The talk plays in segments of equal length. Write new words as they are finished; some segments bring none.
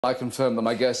I confirm that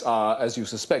my guests are, as you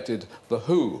suspected, The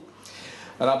Who.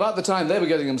 And about the time they were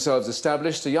getting themselves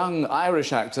established, a young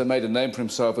Irish actor made a name for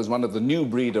himself as one of the new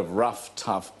breed of rough,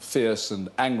 tough, fierce and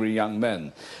angry young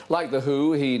men. Like The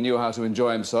Who, he knew how to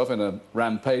enjoy himself in a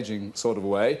rampaging sort of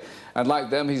way. And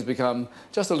like them, he's become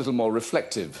just a little more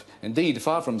reflective. Indeed,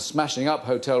 far from smashing up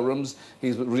hotel rooms,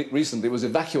 he recently was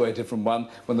evacuated from one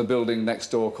when the building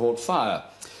next door caught fire.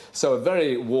 So a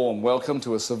very warm welcome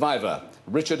to a survivor,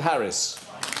 Richard Harris.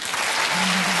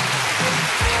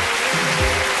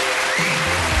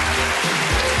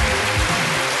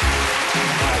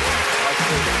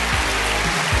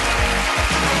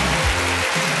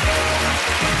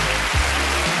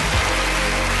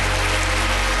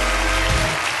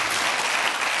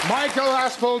 Michael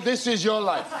Aspel, this is your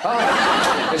life.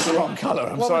 Oh, it's the wrong colour.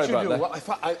 I'm sorry about that.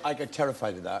 Well, I get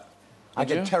terrified of that. I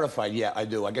get terrified, yeah, I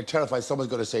do. I get terrified someone's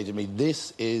going to say to me,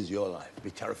 this is your life. It'd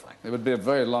be terrifying. It would be a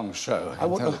very long show. I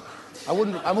wouldn't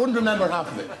remember half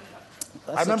of it.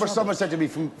 I remember someone said to me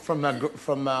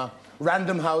from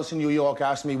Random House in New York,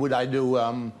 asked me, would I do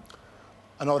an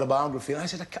autobiography? And I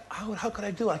said, how could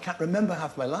I do it? I can't remember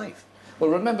half my life. Well,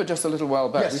 remember just a little while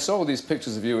back, yes, we saw all these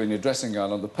pictures of you in your dressing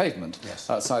gown on the pavement, yes,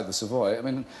 outside the Savoy. I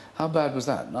mean, how bad was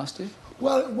that? Nasty?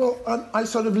 Well, I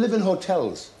sort of live in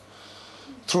hotels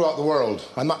throughout the world.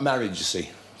 I'm not married, you see.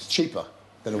 It's cheaper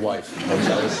than a wife.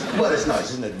 Hotels. Well, it's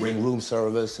nice, isn't it? Bring room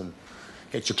service and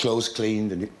get your clothes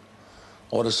cleaned and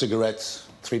order cigarettes,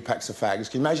 3 packs of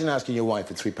fags. Can you imagine asking your wife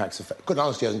for 3 packs of fags? Good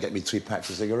honesty doesn't get me 3 packs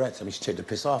of cigarettes. I mean, she'd take the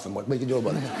piss off, and what can you do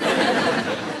about it?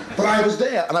 But I was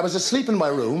there, and I was asleep in my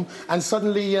room, and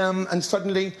suddenly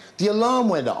the alarm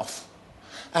went off.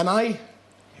 And I'm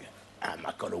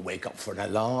not going to wake up for an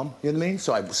alarm, you know what I mean?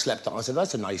 So I slept on. I said,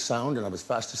 that's a nice sound, and I was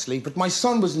fast asleep. But my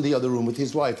son was in the other room with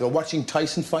his wife. They were watching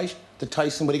Tyson fight, the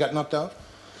Tyson when he got knocked out.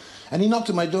 And he knocked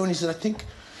at my door, and he said,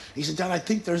 Dad, I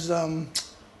think there's a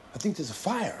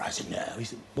fire. I said, no. He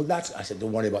said, well, I said,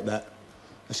 don't worry about that.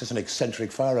 It's just an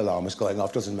eccentric fire alarm that's going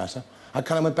off, doesn't matter. I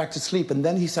kind of went back to sleep, and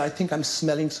then he said, I think I'm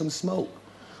smelling some smoke.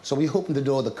 So we opened the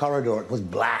door of the corridor. It was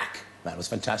black. Man, it was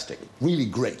fantastic. Really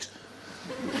great.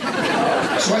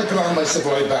 So I put on my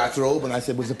Savoy bathrobe, and I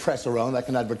said, was the press around? I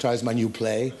can advertise my new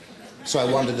play. So I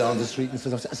wandered down the street and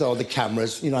saw the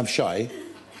cameras. You know, I'm shy.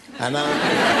 And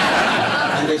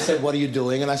they said, what are you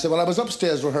doing? And I said, well, I was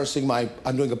upstairs rehearsing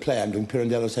I'm doing a play. I'm doing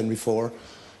Pirandello's Henry IV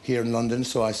here in London.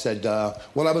 So I said,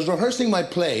 well, I was rehearsing my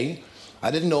play. I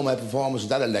didn't know my performance was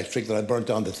that electric that I burnt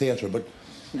down the theatre, but...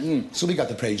 So we got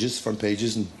the pages, front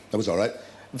pages, and that was all right.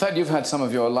 In fact, you've had some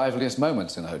of your liveliest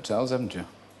moments in hotels, haven't you?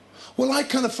 Well, I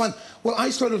kind of find... Well,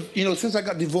 I sort of, you know, since I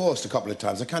got divorced a couple of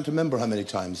times, I can't remember how many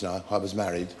times now I was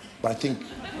married, but I think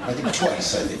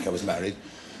twice, I was married.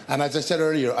 And as I said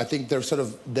earlier, I think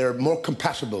they're more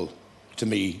compatible to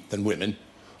me than women,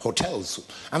 hotels.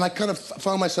 And I kind of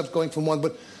found myself going from one,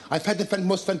 but I've had the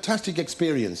most fantastic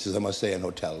experiences, I must say, in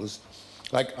hotels.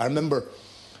 Like, I remember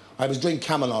I was doing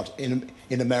Camelot in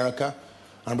America,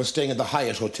 and I was staying at the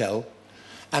Hyatt Hotel,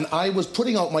 and I was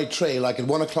putting out my tray like at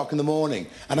 1 o'clock in the morning,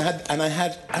 and I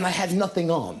had nothing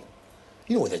on.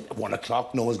 You know, at 1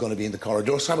 o'clock, no one's going to be in the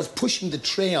corridor, so I was pushing the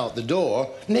tray out the door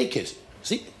naked.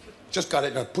 See? Just got it,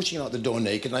 and I was pushing out the door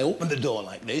naked, and I opened the door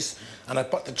like this, and I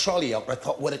put the trolley up, and I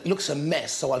thought, well, it looks a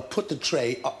mess, so I'll put the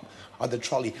tray up on the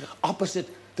trolley opposite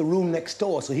the room next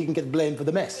door so he can get blamed for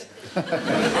the mess. So I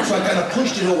kind of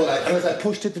pushed it over, and as I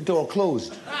pushed it, the door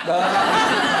closed.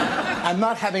 I'm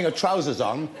not having a trousers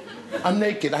on. I'm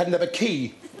naked. I didn't have a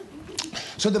key.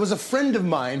 So there was a friend of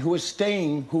mine who was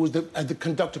staying, who was the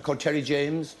conductor called Terry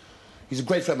James. He's a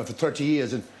great friend of mine for 30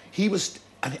 years, and he was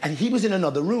in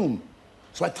another room.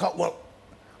 So I thought, well,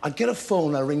 I'll get a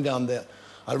phone, I'll ring down there.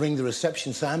 I'll ring the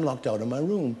reception, say I'm locked out in my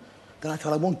room. Then I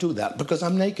thought, I won't do that because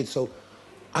I'm naked. So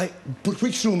but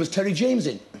which room is Terry James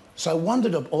in? So I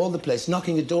wandered up all the place,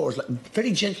 knocking at doors, like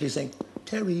very gently saying,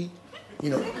 Terry, you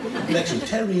know, next to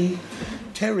Terry,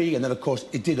 Terry. And then, of course,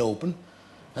 it did open.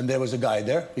 And there was a guy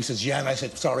there. He says, yeah, and I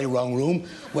said, sorry, wrong room.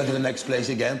 Went to the next place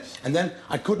again. And then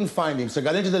I couldn't find him, so I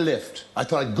got into the lift. I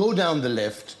thought I'd go down the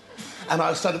lift, and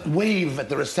I started to wave at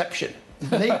the reception.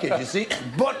 Naked, you see?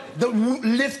 But the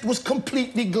lift was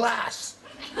completely glass.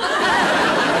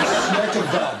 I swear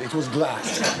to God, it was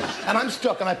glass. And I'm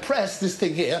stuck, and I pressed this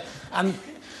thing here, and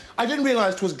I didn't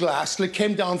realize it was glass till it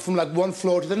came down from, like, one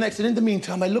floor to the next. And in the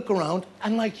meantime, I look around,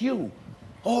 and like you,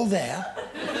 all there,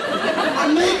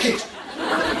 I'm naked.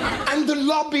 And the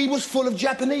lobby was full of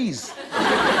Japanese.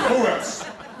 Who else?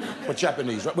 But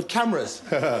Japanese, right? With cameras.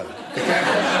 The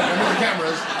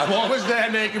cameras. I'm always there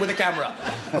naked with a camera.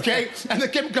 Okay? And the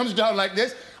camera comes down like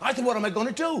this. I thought, what am I going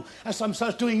to do? And so I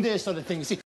start doing this sort of thing, you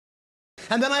see.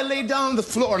 And then I lay down on the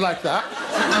floor like that,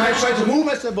 and I tried to move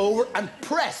myself over and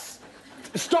press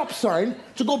a stop sign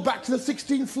to go back to the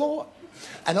 16th floor.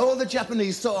 And all the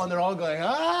Japanese saw, and they're all going,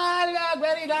 ah, look,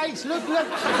 very nice, look.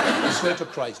 I swear to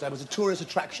Christ, I was a tourist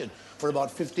attraction for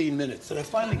about 15 minutes, and I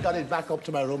finally got it back up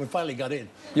to my room and finally got in.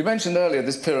 You mentioned earlier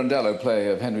this Pirandello play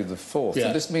of Henry IV. Yeah.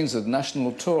 So this means a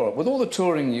national tour. With all the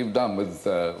touring you've done with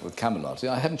Camelot,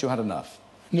 haven't you had enough?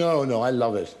 No, I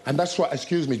love it. And that's why,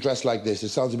 excuse me, dressed like this. It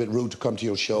sounds a bit rude to come to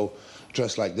your show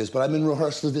dressed like this, but I'm in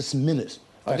rehearsal this minute.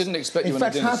 I didn't expect you in in a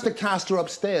fact, dinner half the suit. cast are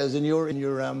upstairs in your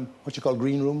what you call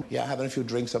green room. Yeah, having a few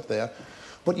drinks up there.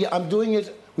 But yeah, I'm doing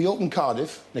it. We open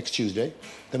Cardiff next Tuesday.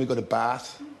 Then we go to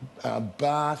Bath,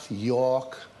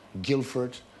 York,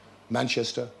 Guildford,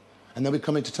 Manchester, and then we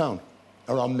come into town.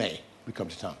 Around May, we come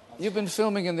to town. You've been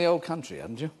filming in the old country,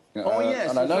 haven't you? Oh, yes.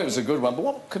 And I know it was a good one, but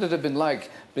what could it have been like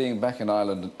being back in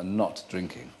Ireland and not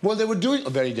drinking? Well, they were doing...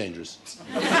 very dangerous.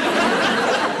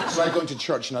 It's like going to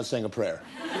church and not saying a prayer.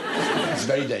 It's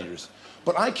very dangerous.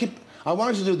 But I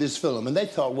wanted to do this film, and they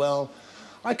thought, well,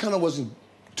 I kind of wasn't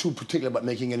too particular about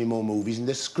making any more movies, and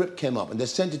this script came up, and they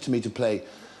sent it to me to play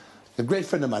a great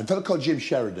friend of mine, a fellow called Jim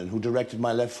Sheridan, who directed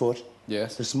My Left Foot.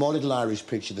 Yes. A small little Irish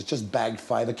picture that's just bagged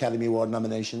 5 Academy Award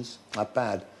nominations. Not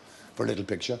bad for a little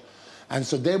picture. And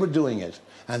so they were doing it,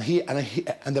 and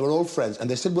they were old friends, and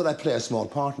they said, would I play a small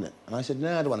part in it? And I said,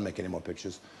 nah, I don't want to make any more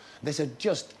pictures. They said,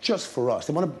 just for us.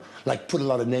 They want to, like, put a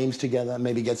lot of names together,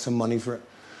 maybe get some money for it.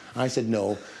 And I said,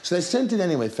 no. So they sent it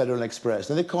anyway, Federal Express.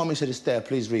 And they called me and said, it's there,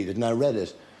 please read it. And I read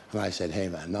it, and I said, hey,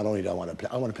 man, not only do I want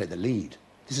to play the lead.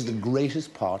 This is the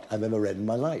greatest part I've ever read in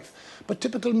my life. But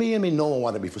typical me, I mean, no one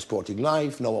wanted me for Sporting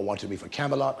Life, no one wanted me for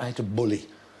Camelot. I had to bully.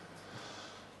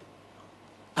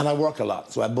 And I work a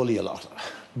lot, so I bully a lot.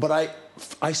 But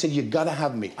I said, you gotta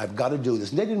have me. I've got to do this.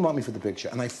 And they didn't want me for the picture,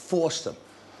 and I forced them.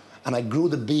 And I grew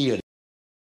the beard,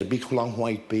 a big long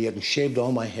white beard, and shaved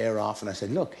all my hair off. And I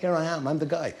said, look, here I am, I'm the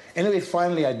guy. Anyway,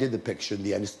 finally I did the picture in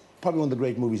the end. It's probably one of the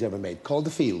great movies ever made, called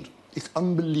The Field. It's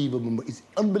unbelievable. It's an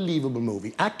unbelievable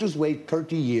movie. Actors wait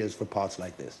 30 years for parts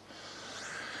like this.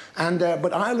 And,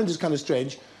 but Ireland is kind of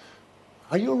strange.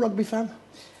 Are you a rugby fan?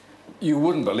 You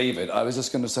wouldn't believe it. I was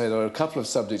just going to say there are a couple of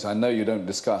subjects I know you don't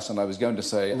discuss, and I was going to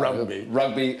say... Rugby.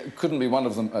 Rugby couldn't be one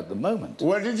of them at the moment.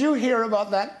 Well, did you hear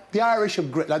about that? The Irish are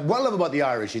great. Like, what I love about the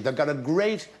Irish is they've got a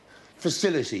great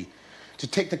facility to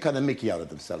take the kind of mickey out of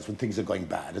themselves when things are going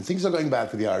bad. And things are going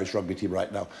bad for the Irish rugby team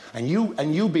right now. And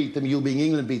you beat them, you being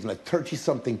England beat them like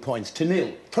 30-something points to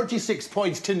nil. 36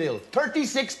 points to nil.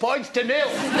 36 points to nil!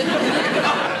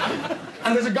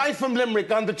 And there's a guy from Limerick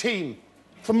on the team,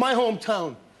 from my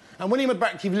hometown. And when he went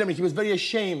back to Limerick, he was very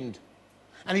ashamed.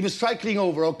 And he was cycling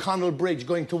over O'Connell Bridge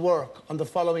going to work on the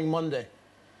following Monday.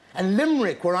 And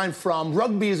Limerick, where I'm from,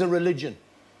 rugby is a religion.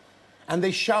 And they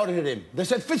shouted at him. They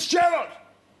said, Fitzgerald!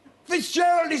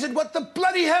 Fitzgerald! He said, what the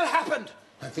bloody hell happened?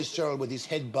 And Fitzgerald, with his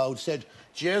head bowed, said,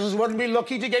 Jesus wouldn't be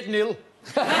lucky to get nil.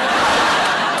 It's true.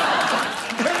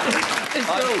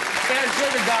 Yeah, I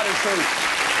swear to God, it's true.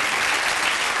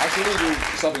 I shall leave you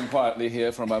sobbing quietly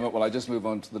here for a moment while I just move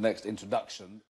on to the next introduction.